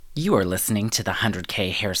You are listening to the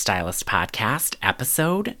 100K Hairstylist Podcast,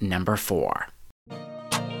 episode number 4.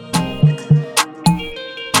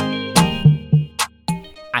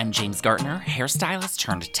 I'm James Gartner, hairstylist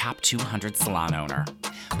turned top 200 salon owner.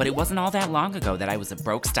 But it wasn't all that long ago that I was a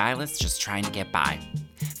broke stylist just trying to get by.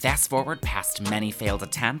 Fast forward past many failed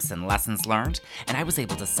attempts and lessons learned, and I was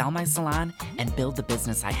able to sell my salon and build the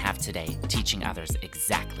business I have today, teaching others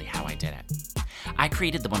exactly how I did it. I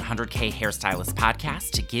created the 100K Hairstylist Podcast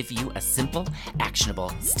to give you a simple, actionable,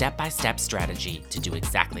 step-by-step strategy to do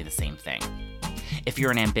exactly the same thing. If you're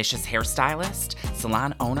an ambitious hairstylist,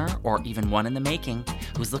 salon owner, or even one in the making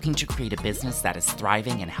who's looking to create a business that is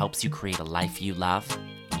thriving and helps you create a life you love,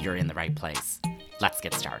 you're in the right place. Let's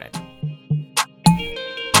get started.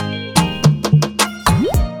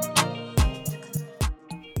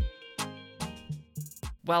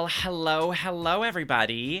 Well, hello,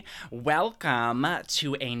 everybody. Welcome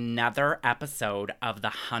to another episode of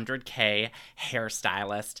the 100K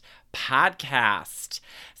Hairstylist Podcast.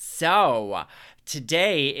 So,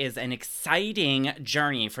 today is an exciting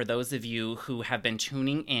journey for those of you who have been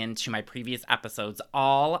tuning in to my previous episodes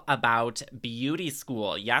all about beauty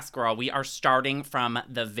school. Yes, girl, we are starting from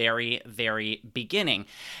the very, very beginning.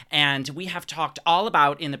 And we have talked all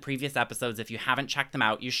about in the previous episodes, if you haven't checked them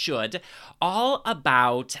out, you should, all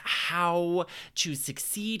about how to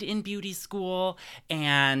succeed in beauty school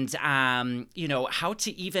and, how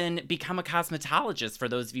to even become a cosmetologist for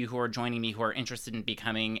those of you who are joining me who are interested in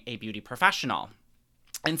becoming a beauty professional.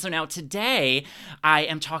 And so now today, I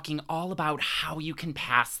am talking all about how you can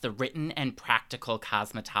pass the written and practical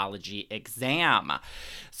cosmetology exam.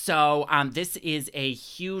 So this is a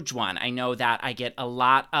huge one. I know that I get a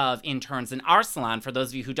lot of interns in our salon. For those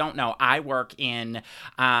of you who don't know, I work in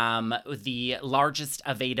the largest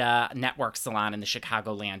Aveda network salon in the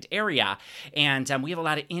Chicagoland area. And we have a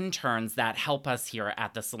lot of interns that help us here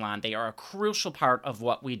at the salon. They are a crucial part of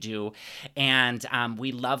what we do, and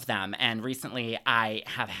we love them. And recently, I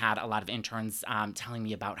have had a lot of interns telling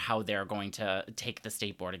me about how they're going to take the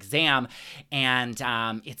state board exam, and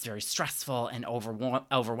it's very stressful and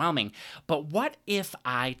overwhelming. But what if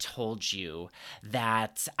I told you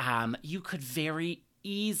that you could very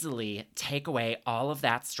easily take away all of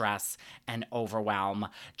that stress and overwhelm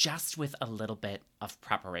just with a little bit of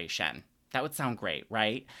preparation? That would sound great,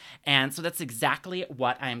 right? And so that's exactly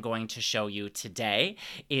what I'm going to show you today,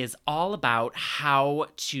 is all about how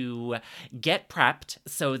to get prepped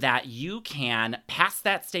so that you can pass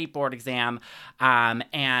that state board exam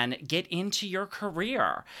and get into your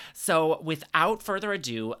career. So without further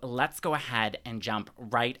ado, let's go ahead and jump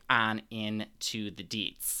right on into the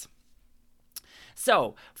deets.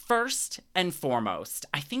 So, first and foremost,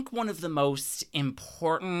 I think one of the most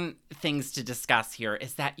important things to discuss here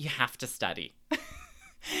is that you have to study.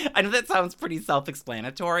 I know that sounds pretty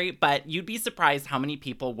self-explanatory, but you'd be surprised how many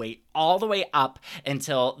people wait all the way up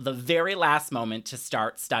until the very last moment to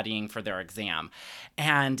start studying for their exam.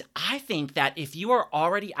 And I think that if you are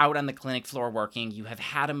already out on the clinic floor working, you have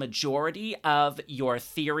had a majority of your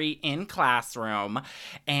theory in classroom,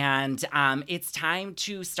 and it's time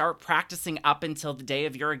to start practicing up until the day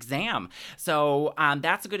of your exam. So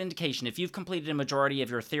that's a good indication. If you've completed a majority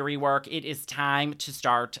of your theory work, it is time to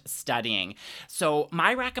start studying. So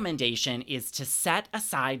my recommendation is to set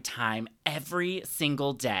aside time every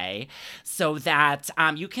single day so that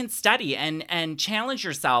you can study and challenge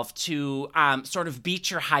yourself to sort of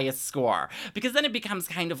beat your highest score, because then it becomes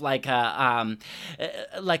kind of like a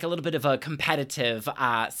little bit of a competitive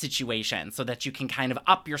situation, so that you can kind of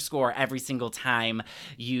up your score every single time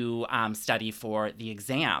you study for the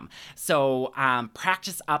exam. So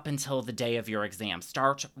practice up until the day of your exam.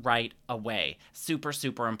 Start right away. Super,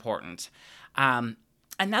 super important.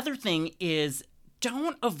 Another thing is,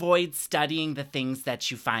 don't avoid studying the things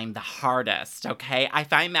that you find the hardest, okay? I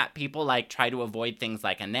find that people try to avoid things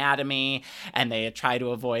like anatomy, and they try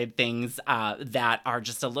to avoid things that are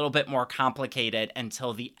just a little bit more complicated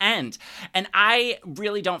until the end. And I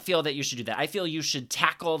really don't feel that you should do that. I feel you should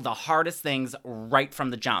tackle the hardest things right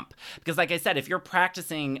from the jump. Because like I said, if you're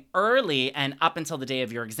practicing early and up until the day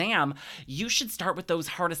of your exam, you should start with those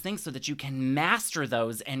hardest things so that you can master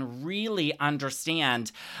those and really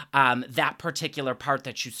understand that particular part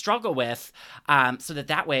that you struggle with, so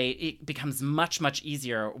that way it becomes much, much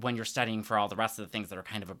easier when you're studying for all the rest of the things that are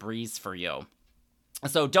kind of a breeze for you.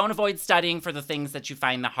 So don't avoid studying for the things that you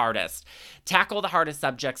find the hardest. Tackle the hardest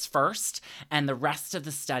subjects first, and the rest of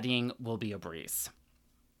the studying will be a breeze.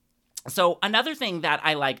 So another thing that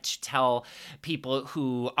I like to tell people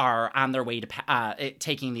who are on their way to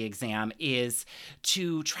taking the exam is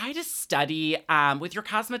to try to study with your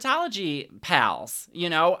cosmetology pals.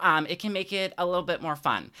 It can make it a little bit more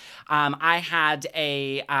fun. I had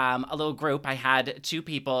a little group. I had two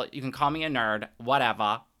people. You can call me a nerd,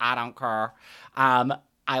 whatever. I don't care.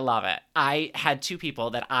 I love it. I had two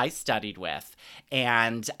people that I studied with,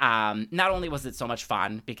 and not only was it so much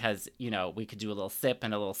fun because, we could do a little sip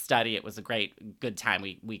and a little study. It was a good time.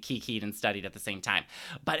 We kikied and studied at the same time,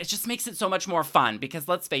 but it just makes it so much more fun because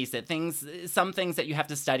let's face it, some things that you have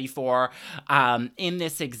to study for in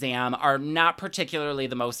this exam are not particularly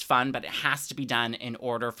the most fun, but it has to be done in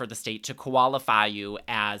order for the state to qualify you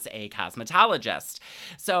as a cosmetologist.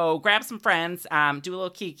 So grab some friends, do a little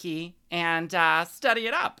kiki, and study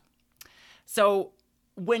it up. So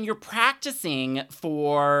when you're practicing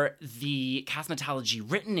for the cosmetology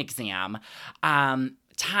written exam,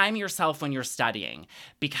 time yourself when you're studying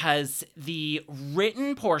because the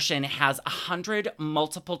written portion has 100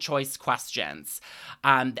 multiple choice questions,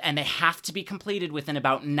 and they have to be completed within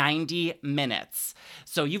about 90 minutes.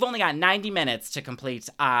 So you've only got 90 minutes to complete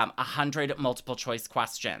 100 multiple choice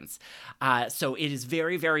questions. So it is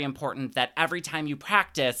very, very important that every time you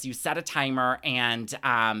practice, you set a timer and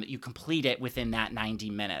you complete it within that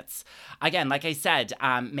 90 minutes. Again, like I said,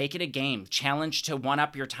 make it a game. Challenge to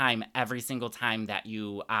one-up your time every single time that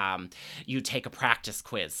you take a practice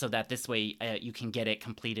quiz so that this way you can get it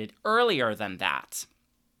completed earlier than that.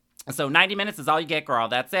 So 90 minutes is all you get, girl.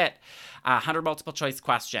 That's it. 100 multiple choice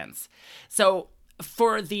questions. So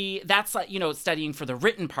that's studying for the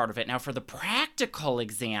written part of it. Now for the practical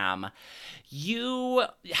exam, you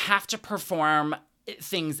have to perform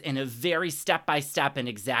things in a very step-by-step and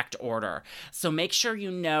exact order. So make sure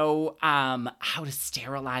you know how to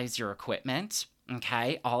sterilize your equipment.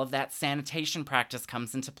 Okay, all of that sanitation practice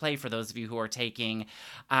comes into play for those of you who are taking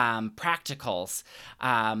practicals.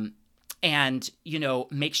 And,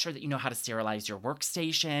 make sure that you know how to sterilize your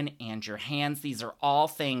workstation and your hands. These are all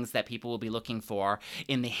things that people will be looking for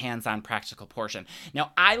in the hands-on practical portion.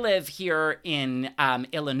 Now, I live here in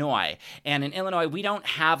Illinois, and in Illinois, we don't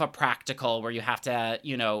have a practical where you have to,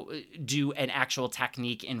 do an actual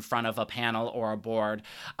technique in front of a panel or a board.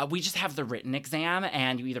 We just have the written exam,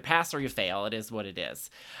 and you either pass or you fail. It is what it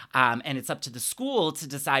is. And it's up to the school to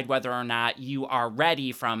decide whether or not you are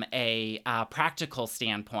ready from a practical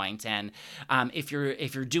standpoint. And if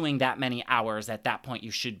you're doing that many hours, at that point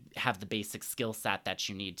you should have the basic skill set that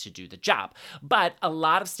you need to do the job. But a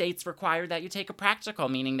lot of states require that you take a practical,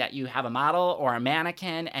 meaning that you have a model or a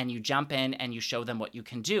mannequin and you jump in and you show them what you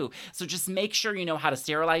can do. So just make sure you know how to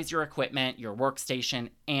sterilize your equipment, your workstation,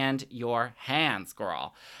 and your hands,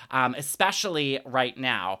 girl. Especially right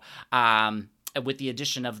now. With the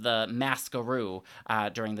addition of the maskaroo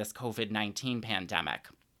during this COVID-19 pandemic.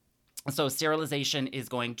 So sterilization is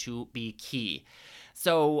going to be key.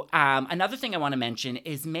 So another thing I want to mention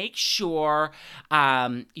is make sure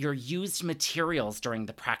your used materials during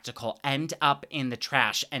the practical end up in the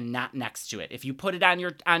trash and not next to it. If you put it on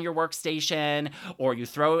your workstation or you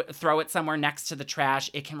throw it somewhere next to the trash,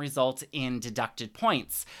 it can result in deducted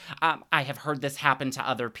points. I have heard this happen to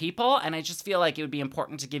other people, and I just feel like it would be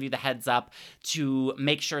important to give you the heads up to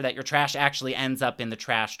make sure that your trash actually ends up in the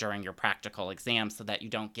trash during your practical exam so that you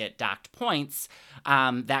don't get docked points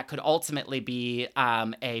that could ultimately be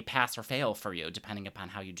a pass or fail for you, depending upon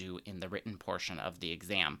how you do in the written portion of the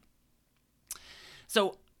exam.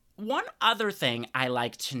 So one other thing I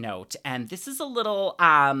like to note, and this is a little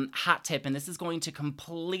hot tip, and this is going to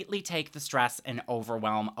completely take the stress and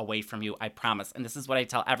overwhelm away from you, I promise. And this is what I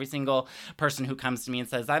tell every single person who comes to me and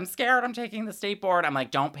says, I'm scared, I'm taking the state board. I'm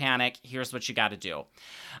like, don't panic. Here's what you got to do.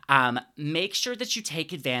 Make sure that you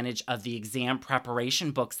take advantage of the exam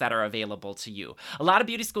preparation books that are available to you. A lot of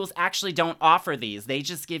beauty schools actually don't offer these. They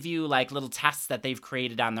just give you like little tests that they've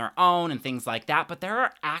created on their own and things like that. But there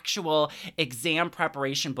are actual exam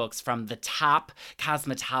preparation books from the top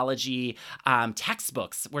cosmetology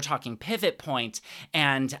textbooks. We're talking Pivot Point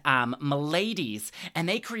and Milady's, and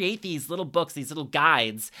they create these little books, these little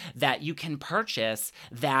guides that you can purchase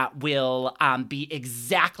that will be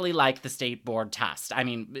exactly like the state board test. I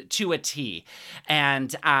mean, to a T.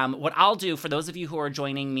 And what I'll do for those of you who are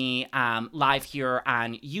joining me live here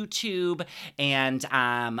on YouTube and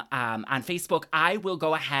on Facebook, I will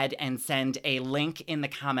go ahead and send a link in the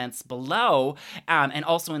comments below and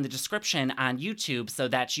also in in the description on YouTube so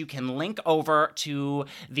that you can link over to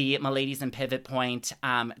the Miladies and Pivot Point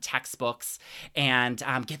textbooks and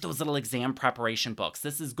get those little exam preparation books.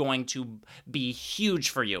 This is going to be huge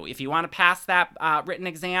for you. If you want to pass that written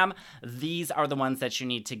exam, these are the ones that you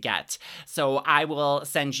need to get. So I will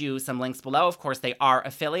send you some links below. Of course, they are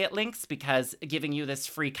affiliate links because giving you this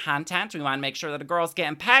free content, we want to make sure that the girl's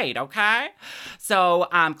getting paid, okay? So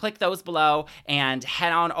click those below and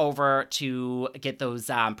head on over to get those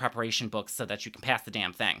preparation books so that you can pass the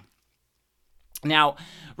damn thing. Now,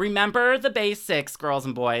 remember the basics, girls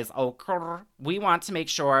and boys. We want to make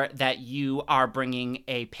sure that you are bringing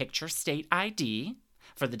a picture state ID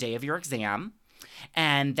for the day of your exam,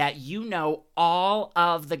 and that you know all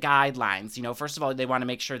of the guidelines. You know, first of all, they want to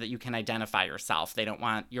make sure that you can identify yourself. They don't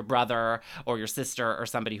want your brother or your sister or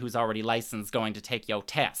somebody who's already licensed going to take your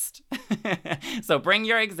test. So bring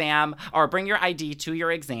your exam or bring your ID to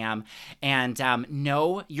your exam and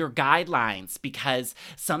know your guidelines, because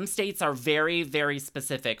some states are very, very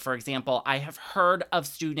specific. For example, I have heard of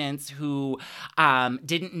students who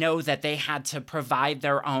didn't know that they had to provide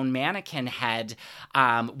their own mannequin head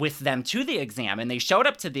with them to the exam. And they showed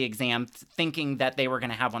up to the exam thinking that they were going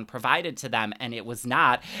to have one provided to them, and it was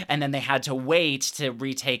not. And then they had to wait to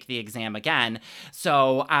retake the exam again.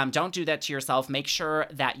 So don't do that to yourself. Make sure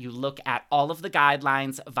that you look at all of the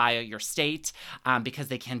guidelines via your state, because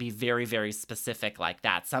they can be very, very specific like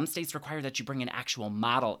that. Some states require that you bring an actual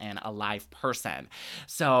model in, a live person.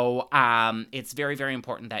 So it's very, very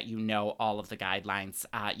important that you know all of the guidelines.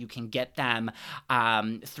 You can get them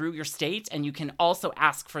through your state, and you can also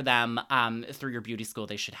ask for them through your beauty school.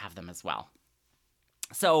 They should have them as well.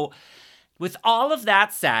 So with all of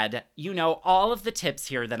that said, you know all of the tips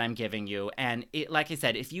here that I'm giving you. And like I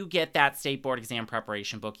said, if you get that state board exam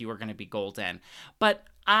preparation book, you are going to be golden. But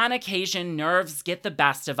on occasion, nerves get the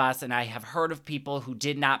best of us, and I have heard of people who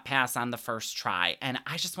did not pass on the first try. And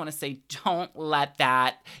I just want to say, don't let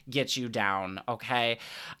that get you down, okay?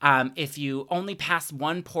 If you only pass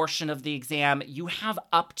one portion of the exam, you have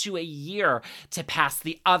up to a year to pass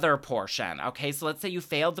the other portion, okay? So let's say you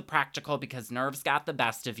failed the practical because nerves got the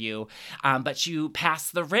best of you, but you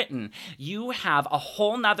passed the written. You have a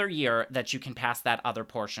whole nother year that you can pass that other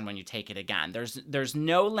portion when you take it again. There's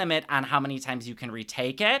no limit on how many times you can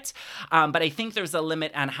retake it, but I think there's a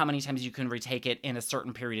limit on how many times you can retake it in a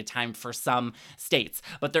certain period of time for some states.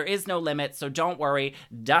 But there is no limit, so don't worry.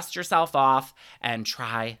 Dust yourself off and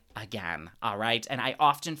try again, all right? And I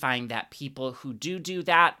often find that people who do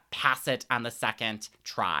that pass it on the second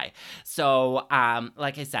try. So,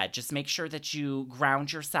 like I said, just make sure that you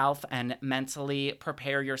ground yourself and mentally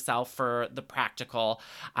prepare yourself for the practical.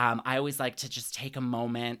 I always like to just take a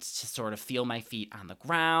moment to sort of feel my feet on the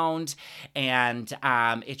ground, and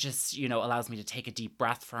it just, allows me to take a deep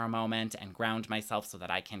breath for a moment and ground myself so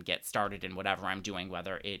that I can get started in whatever I'm doing,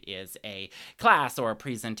 whether it is a class or a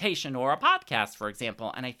presentation or a podcast, for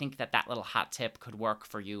example. And I think that little hot tip could work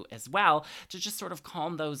for you as well, to just sort of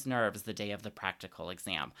calm those nerves the day of the practical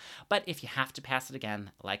exam. But if you have to pass it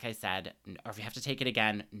again, like I said, or if you have to take it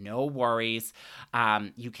again, no worries.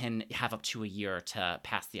 You can have up to a year to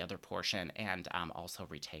pass the other portion and also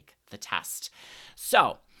retake the test.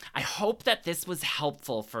 So I hope that this was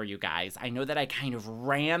helpful for you guys. I know that I kind of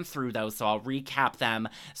ran through those, so I'll recap them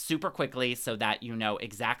super quickly so that you know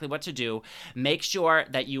exactly what to do. Make sure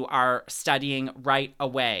that you are studying right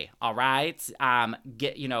away, all right?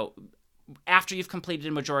 After you've completed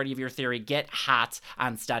a majority of your theory, get hot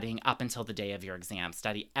on studying up until the day of your exam.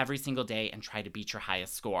 Study every single day and try to beat your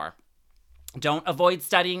highest score. Don't avoid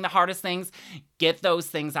studying the hardest things. Get those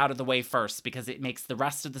things out of the way first, because it makes the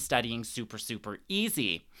rest of the studying super, super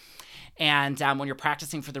easy. And when you're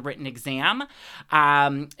practicing for the written exam,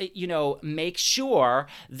 make sure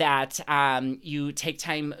that you take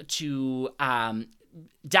time to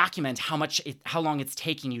document how long it's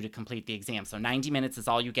taking you to complete the exam. So 90 minutes is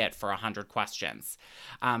all you get for 100 questions.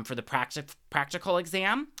 For the practical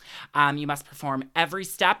exam, you must perform every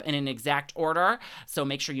step in an exact order. So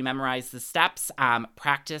make sure you memorize the steps.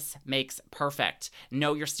 Practice makes perfect.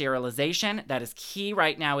 Know your sterilization. That is key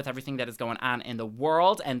right now with everything that is going on in the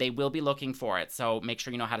world, and they will be looking for it. So make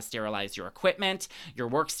sure you know how to sterilize your equipment, your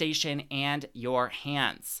workstation, and your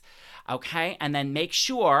hands. Okay, and then make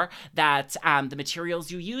sure that the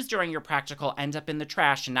materials you use during your practical end up in the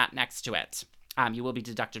trash and not next to it. You will be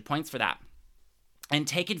deducted points for that. And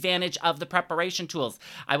take advantage of the preparation tools.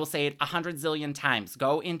 I will say it 100 zillion times.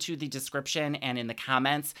 Go into the description and in the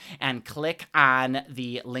comments and click on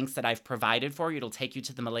the links that I've provided for you. It'll take you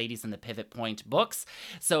to the Miladies and the Pivot Point books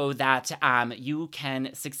so that you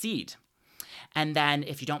can succeed. And then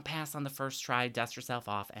if you don't pass on the first try, dust yourself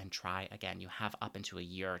off and try again. You have up into a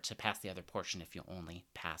year to pass the other portion if you only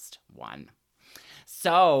passed one.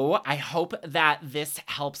 So I hope that this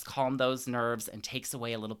helps calm those nerves and takes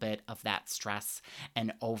away a little bit of that stress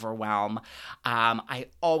and overwhelm. I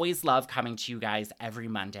always love coming to you guys every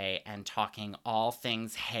Monday and talking all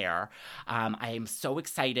things hair. I am so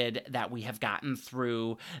excited that we have gotten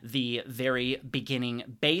through the very beginning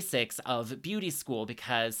basics of beauty school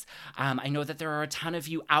because I know that there are a ton of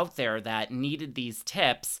you out there that needed these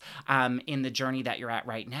tips in the journey that you're at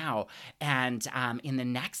right now. And in the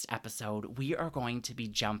next episode, we are going to be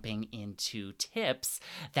jumping into tips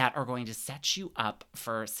that are going to set you up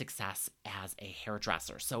for success as a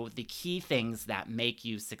hairdresser. So the key things that make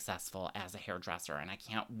you successful as a hairdresser. And I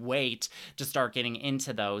can't wait to start getting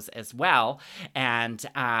into those as well and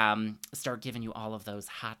start giving you all of those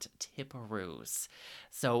hot tipperoos.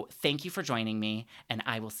 So thank you for joining me, and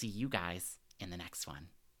I will see you guys in the next one.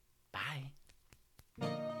 Bye.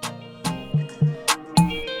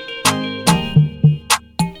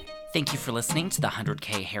 Thank you for listening to the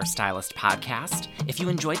 100K Hairstylist podcast. If you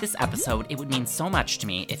enjoyed this episode, it would mean so much to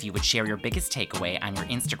me if you would share your biggest takeaway on your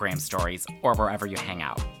Instagram stories or wherever you hang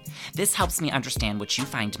out. This helps me understand what you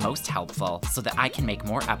find most helpful so that I can make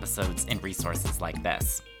more episodes and resources like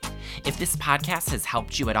this. If this podcast has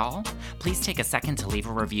helped you at all, please take a second to leave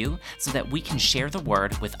a review so that we can share the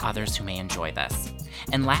word with others who may enjoy this.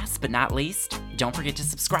 And last but not least, don't forget to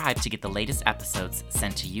subscribe to get the latest episodes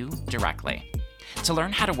sent to you directly. To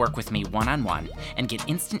learn how to work with me one-on-one and get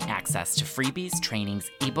instant access to freebies,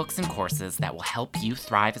 trainings, ebooks, and courses that will help you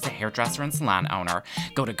thrive as a hairdresser and salon owner,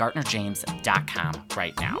 go to GartnerJames.com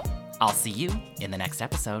right now. I'll see you in the next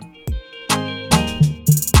episode.